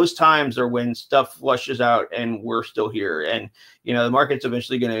 those times are when stuff flushes out and we're still here, and you know the market's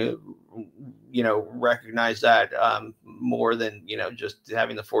eventually going to, you know, recognize that more than, you know, just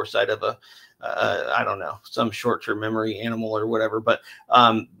having the foresight of a I don't know, some short-term memory animal or whatever. But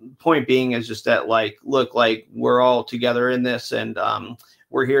point being is just that like, look, like we're all together in this, and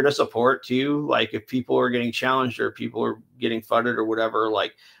we're here to support too. Like if people are getting challenged or people are getting fudded or whatever,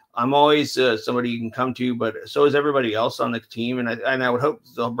 like I'm always somebody you can come to, but so is everybody else on the team. And I would hope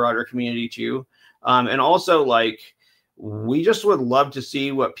the broader community too. And also like, we just would love to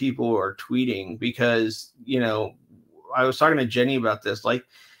see what people are tweeting, because, you know, I was talking to Jenny about this, like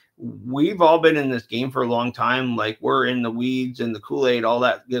we've all been in this game for a long time. Like we're in the weeds and the Kool-Aid, all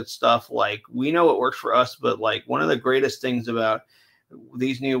that good stuff. Like we know what works for us, but like one of the greatest things about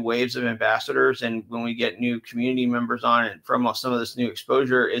these new waves of ambassadors, and when we get new community members on it from some of this new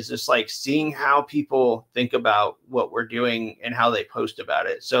exposure, is just like seeing how people think about what we're doing and how they post about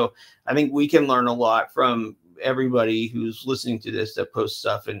it. So I think we can learn a lot from everybody who's listening to this that posts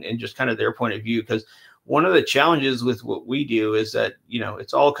stuff, and just kind of their point of view. Because one of the challenges with what we do is that, you know,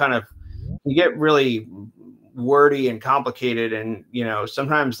 it's all kind of, you get really wordy and complicated. And, you know,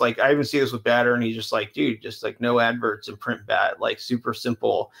 sometimes like I even see this with Batter, and he's just like, dude, just like no adverts and print bat, like super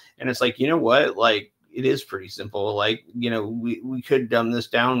simple. And it's like, you know what, like it is pretty simple. Like, you know, we could dumb this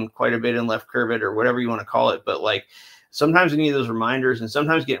down quite a bit and left curve it or whatever you want to call it. But like, sometimes you need those reminders, and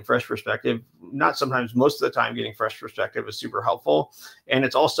sometimes getting fresh perspective, not sometimes, most of the time getting fresh perspective is super helpful. And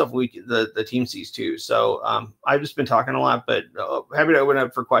it's all stuff the team sees too. So I've just been talking a lot, but happy to open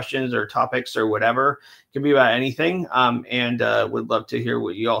up for questions or topics or whatever. It could be about anything. And would love to hear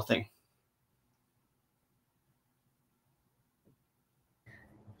what you all think.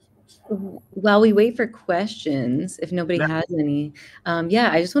 While we wait for questions, if nobody has any,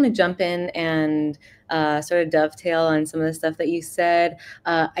 I just want to jump in and sort of dovetail on some of the stuff that you said.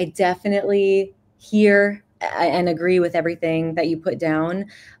 I definitely hear and agree with everything that you put down.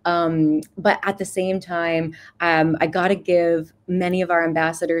 But at the same time, I got to give many of our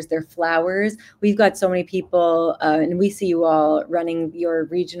ambassadors their flowers. We've got so many people, and we see you all running your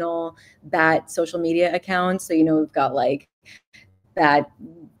regional BAT social media accounts. So, you know, we've got like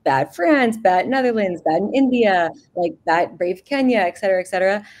BAT France, BAT Netherlands, BAT in India, like BAT Brave Kenya, et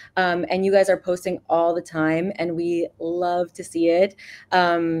cetera, and you guys are posting all the time, and we love to see it.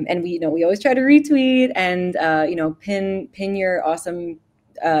 And we, you know, we always try to retweet and you know, pin your awesome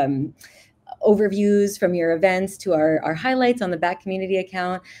overviews from your events to our highlights on the BAT community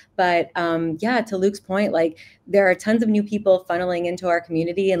account. But yeah, to Luke's point, like there are tons of new people funneling into our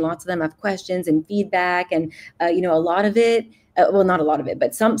community, and lots of them have questions and feedback, and you know, a lot of it. Well, not a lot of it,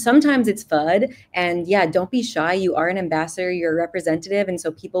 but sometimes it's FUD. And yeah, don't be shy. You are an ambassador, you're a representative. And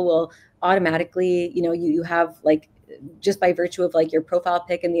so people will automatically, you know, you have like, just by virtue of like your profile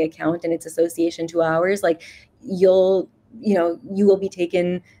pic in the account and its association to ours, like you will be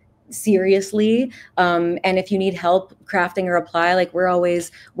taken seriously. And if you need help crafting a reply, like we're always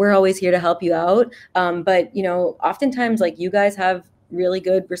here to help you out. But you know, oftentimes like you guys have really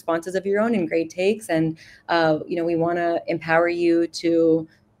good responses of your own and great takes. And, you know, we want to empower you to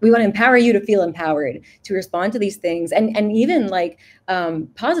feel empowered to respond to these things. And even like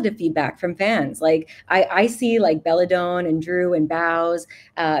positive feedback from fans. Like I see like Belladone and Drew and Bows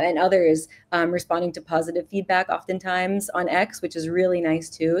and others responding to positive feedback oftentimes on X, which is really nice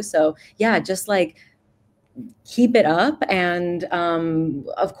too. So yeah, just like keep it up. And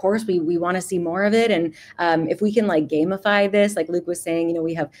of course we want to see more of it. And if we can like gamify this, like Luke was saying, you know,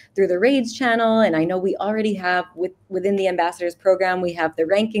 we have Through the Raids channel, and I know we already have within the ambassadors program, we have the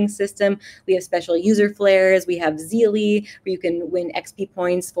ranking system, we have special user flares, we have Zeely, where you can win XP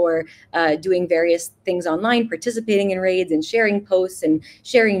points for doing various things online, participating in raids and sharing posts and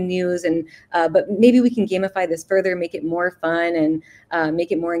sharing news. And but maybe we can gamify this further, make it more fun, and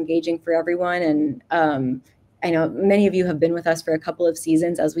make it more engaging for everyone. And I know many of you have been with us for a couple of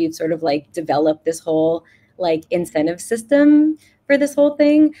seasons as we've sort of like developed this whole like incentive system for this whole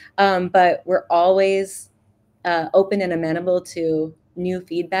thing. But we're always open and amenable to new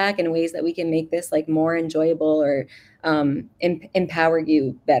feedback and ways that we can make this like more enjoyable or empower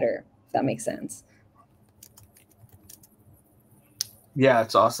you better, if that makes sense. Yeah,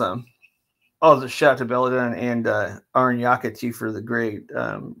 it's awesome. Oh, the shout out to Belladon and Aranyaka too for the great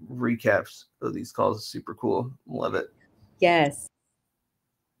recaps of these calls. Super cool. Love it. Yes.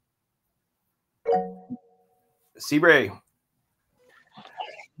 Seabray.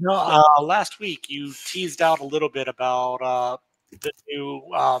 No, last week you teased out a little bit about the new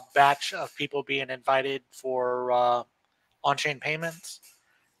batch of people being invited for on-chain payments,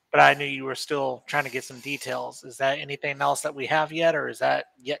 but I knew you were still trying to get some details. Is that anything else that we have yet, or is that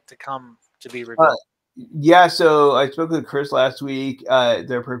yet to come to be revealed? Yeah, so I spoke with Chris last week.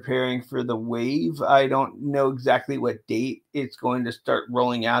 They're preparing for the wave. I don't know exactly what date it's going to start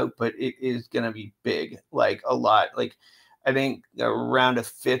rolling out, but it is going to be big, like a lot. Like I think around a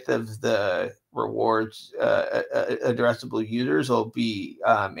fifth of the rewards addressable users will be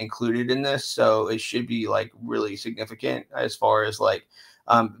included in this. So it should be like really significant as far as like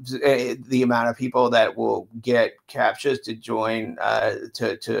the amount of people that will get captchas to join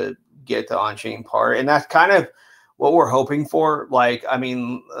to get the on-chain part. And that's kind of what we're hoping for. Like, I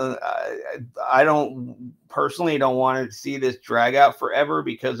mean, I don't want to see this drag out forever,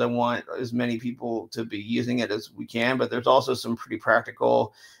 because I want as many people to be using it as we can. But there's also some pretty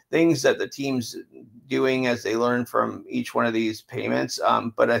practical things that the team's doing as they learn from each one of these payments.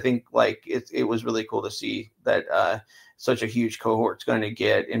 But I think like it was really cool to see that such a huge cohort's going to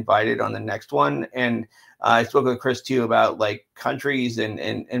get invited on the next one. And I spoke with Chris too about like countries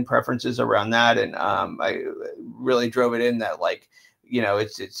and preferences around that. And I really drove it in that, like, you know,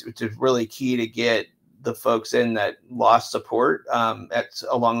 it's really key to get the folks in that lost support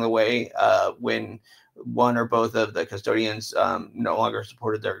along the way when one or both of the custodians no longer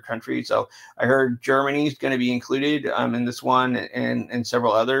supported their country. So I heard Germany's going to be included in this one, and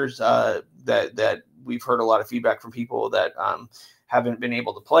several others that we've heard a lot of feedback from people that haven't been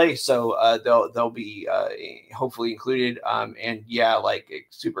able to play. So they'll be hopefully included. And yeah, like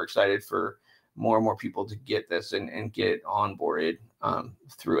super excited for more and more people to get this and get onboarded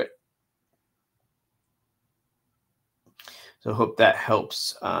through it. So hope that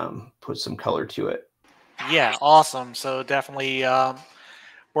helps put some color to it. Yeah, awesome. So definitely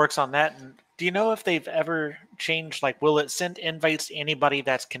works on that. And do you know if they've ever changed, like, will it send invites to anybody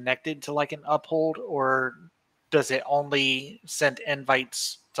that's connected to like an Uphold, or does it only send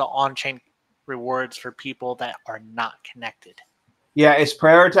invites to on-chain rewards for people that are not connected? Yeah, it's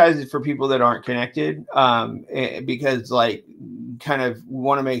prioritized for people that aren't connected because like kind of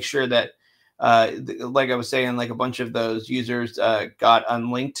want to make sure that like I was saying, like a bunch of those users got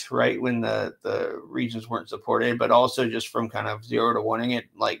unlinked right when the regions weren't supported, but also just from kind of 0 to 1ing it,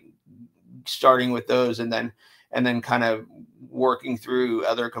 like starting with those and then kind of working through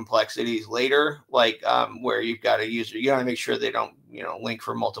other complexities later, like where you've got a user, you got to make sure they don't, link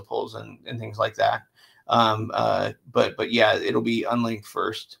for multiples and things like that. But yeah, it'll be unlinked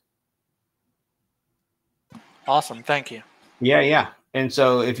first. Awesome. Thank you. Yeah. And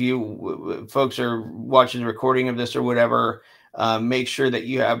so if you folks are watching the recording of this or whatever, make sure that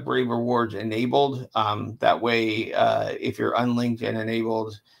you have Brave Rewards enabled. That way, if you're unlinked and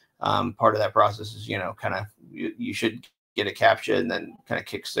enabled, part of that process is, kind of you should get a CAPTCHA and then kind of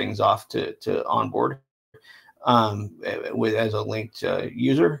kicks things off to onboard with as a linked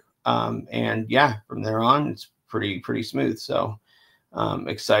user. And yeah, from there on, it's pretty smooth. So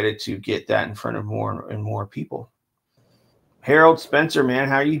excited to get that in front of more and more people. Harold Spencer, man,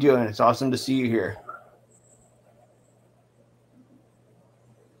 how are you doing? It's awesome to see you here.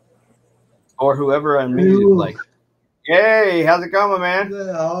 Or whoever unmuted, like, hey, how's it going, man?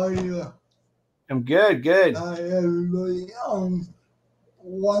 Good, how are you? I'm good. Hi, everybody.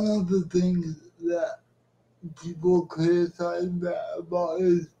 One of the things that people criticize about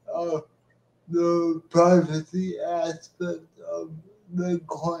is the privacy aspect of the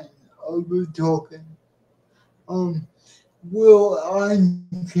coin, of the token. Will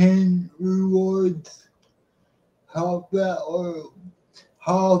on-chain rewards help that, or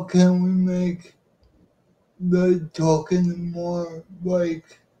how can we make the token more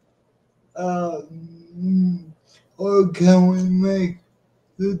like, or can we make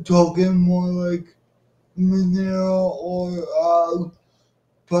the token more like Monero or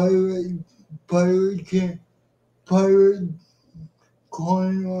pirate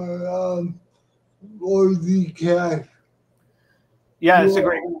coin or Zcash? Yeah, it's a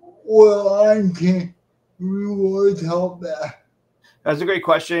great. Well, on-chain rewards help that. That's a great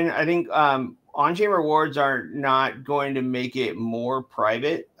question. I think on-chain rewards are not going to make it more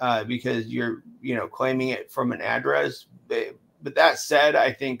private because you're, claiming it from an address. But that said,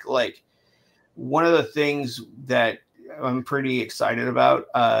 I think like one of the things that I'm pretty excited about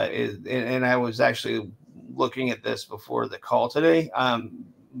is, and I was actually looking at this before the call today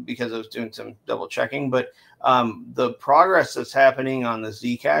because I was doing some double checking, but the progress that's happening on the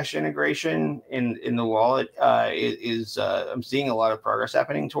Zcash integration in the wallet is I'm seeing a lot of progress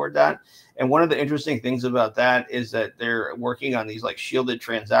happening toward that. And one of the interesting things about that is that they're working on these like shielded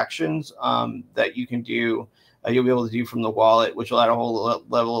transactions that you can do. You'll be able to do from the wallet, which will add a whole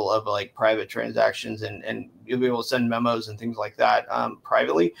level of like private transactions, and you'll be able to send memos and things like that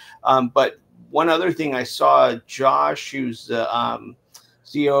privately. But one other thing I saw, Josh, who's the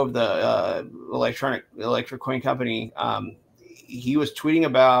CEO of the electric coin company, he was tweeting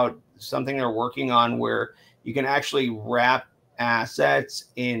about something they're working on where you can actually wrap assets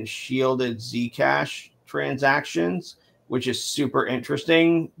in shielded Zcash transactions, which is super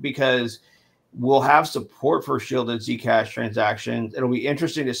interesting because we'll have support for shielded Zcash transactions. It'll be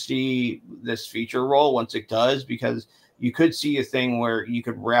interesting to see this feature roll once it does, because you could see a thing where you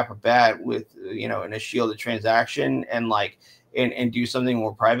could wrap a bat with, in a shielded transaction and and do something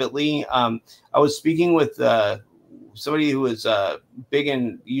more privately. I was speaking with somebody who was big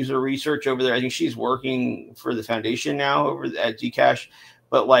in user research over there. I think she's working for the foundation now over at Zcash.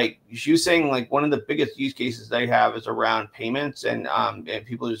 But she was saying, one of the biggest use cases they have is around payments and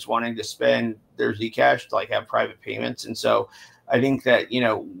people just wanting to spend their Zcash to have private payments. And so I think that,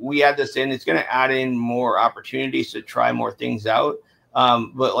 we add this in, it's going to add in more opportunities to try more things out.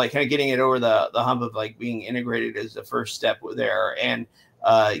 But kind of getting it over the hump of being integrated is the first step there. And,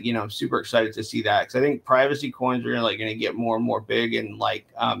 I'm super excited to see that, because I think privacy coins are going to get more and more big and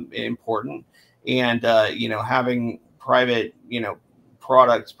important. And, having private,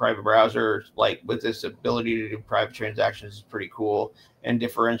 products, private browsers, like with this ability to do private transactions is pretty cool and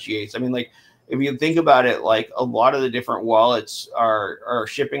differentiates. I mean, like if you think about it, like a lot of the different wallets are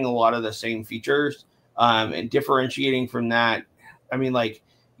shipping a lot of the same features, and differentiating from that. I mean, like,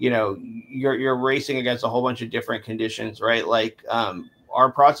 you know, you're racing against a whole bunch of different conditions, right? Like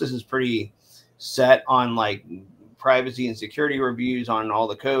our process is pretty set on like privacy and security reviews on all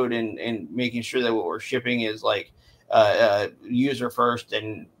the code, and making sure that what we're shipping is like user first,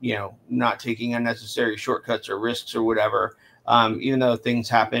 and, you know, not taking unnecessary shortcuts or risks or whatever, even though things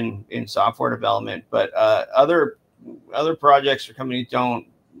happen in software development. But other projects or companies don't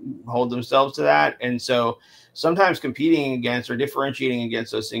hold themselves to that. And so sometimes competing against or differentiating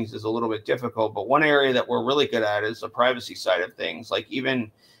against those things is a little bit difficult. But one area that we're really good at is the privacy side of things, like even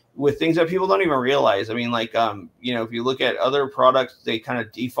with things that people don't even realize. I mean, like, you know, if you look at other products, they kind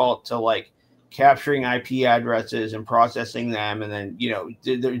of default to like capturing IP addresses and processing them. And then, you know,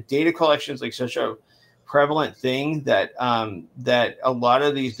 the data collection is like such a prevalent thing that that a lot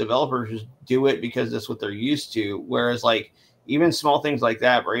of these developers just do it because that's what they're used to. Whereas like even small things like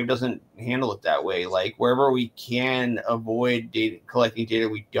that, Brave doesn't handle it that way. Like wherever we can avoid collecting data,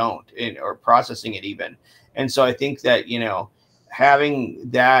 we don't, or processing it even. And so I think that, you know, having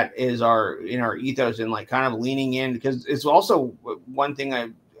that is in our ethos, and like kind of leaning in, because it's also one thing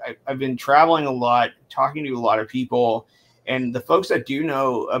I've been traveling a lot, talking to a lot of people, and the folks that do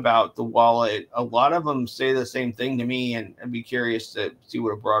know about the wallet, a lot of them say the same thing to me, and I'd be curious to see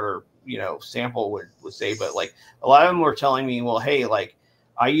what a broader, you know, sample would say. But like a lot of them were telling me, well, hey, like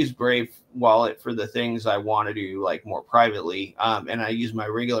I use Brave wallet for the things I want to do like more privately, and I use my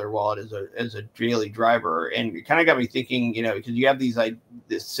regular wallet as a daily driver. And it kind of got me thinking, you know, because you have these like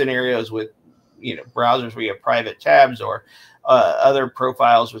scenarios with, you know, browsers where you have private tabs or other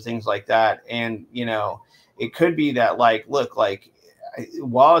profiles or things like that. And, you know, it could be that like, look, like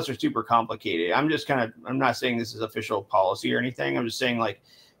wallets are super complicated. I'm not saying this is official policy or anything. I'm just saying, like,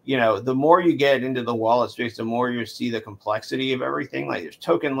 you know, the more you get into the wallet space, the more you see the complexity of everything. Like there's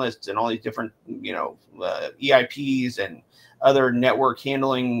token lists and all these different, you know, EIPs and other network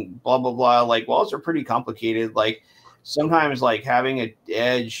handling, blah, blah, blah. Like wallets are pretty complicated. Like sometimes like having an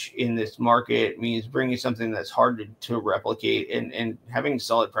edge in this market means bringing something that's hard to replicate, and having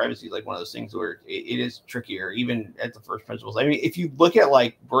solid privacy is like one of those things where it is trickier even at the first principles. I mean, if you look at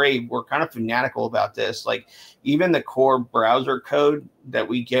like Brave, we're kind of fanatical about this. Like even the core browser code that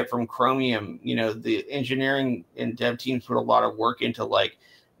we get from Chromium, you know, the engineering and dev teams put a lot of work into like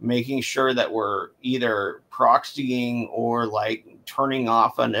making sure that we're either proxying or like turning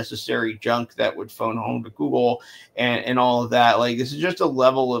off unnecessary junk that would phone home to Google and all of that. Like this is just a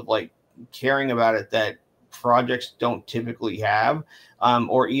level of like caring about it that projects don't typically have,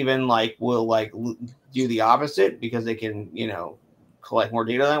 or even like will like do the opposite because they can, you know, collect more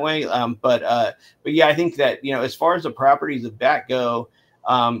data that way. But yeah, I think that, you know, as far as the properties of BAT go,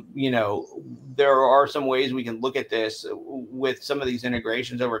 you know, there are some ways we can look at this with some of these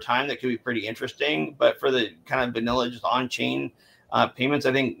integrations over time that could be pretty interesting. But for the kind of vanilla, just on-chain payments,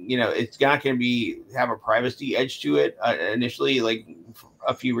 I think, you know, it's not going to have a privacy edge to it initially, like for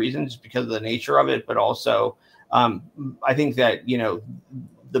a few reasons because of the nature of it. But also, I think that, you know,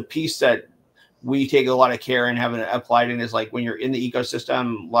 the piece that we take a lot of care in having applied in is like when you're in the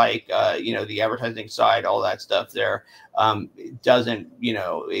ecosystem, like, you know, the advertising side, all that stuff there, it doesn't, you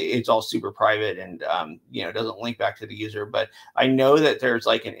know, it's all super private and, you know, doesn't link back to the user. But I know that there's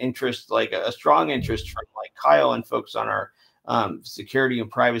like an interest, like a strong interest from like Kyle and folks on our security and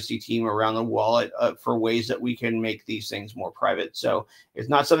privacy team around the wallet for ways that we can make these things more private. So it's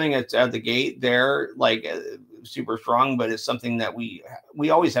not something that's at the gate there, like super strong, but it's something that we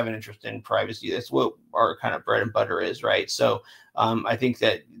always have an interest in privacy. That's what our kind of bread and butter is, right? So I think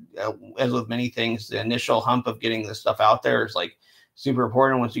that as with many things, the initial hump of getting this stuff out there is like super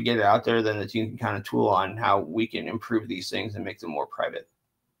important. Once you get it out there, then the team can kind of tool on how we can improve these things and make them more private.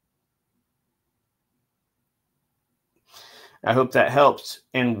 I hope that helps.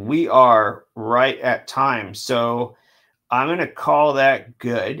 And we are right at time. So I'm going to call that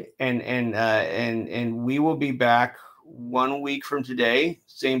good. And we will be back 1 week from today.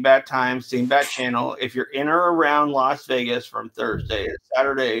 Same bat time, same bat channel. If you're in or around Las Vegas from Thursday to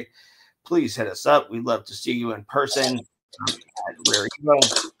Saturday, please hit us up. We'd love to see you in person. Where you go.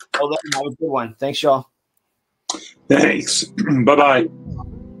 Well, then, have a good one. Thanks, y'all. Thanks. Bye-bye.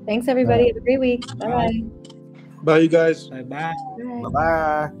 Thanks, everybody. Have a great week. Bye-bye. Bye, you guys. Bye-bye.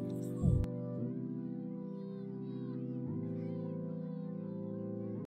 Bye-bye.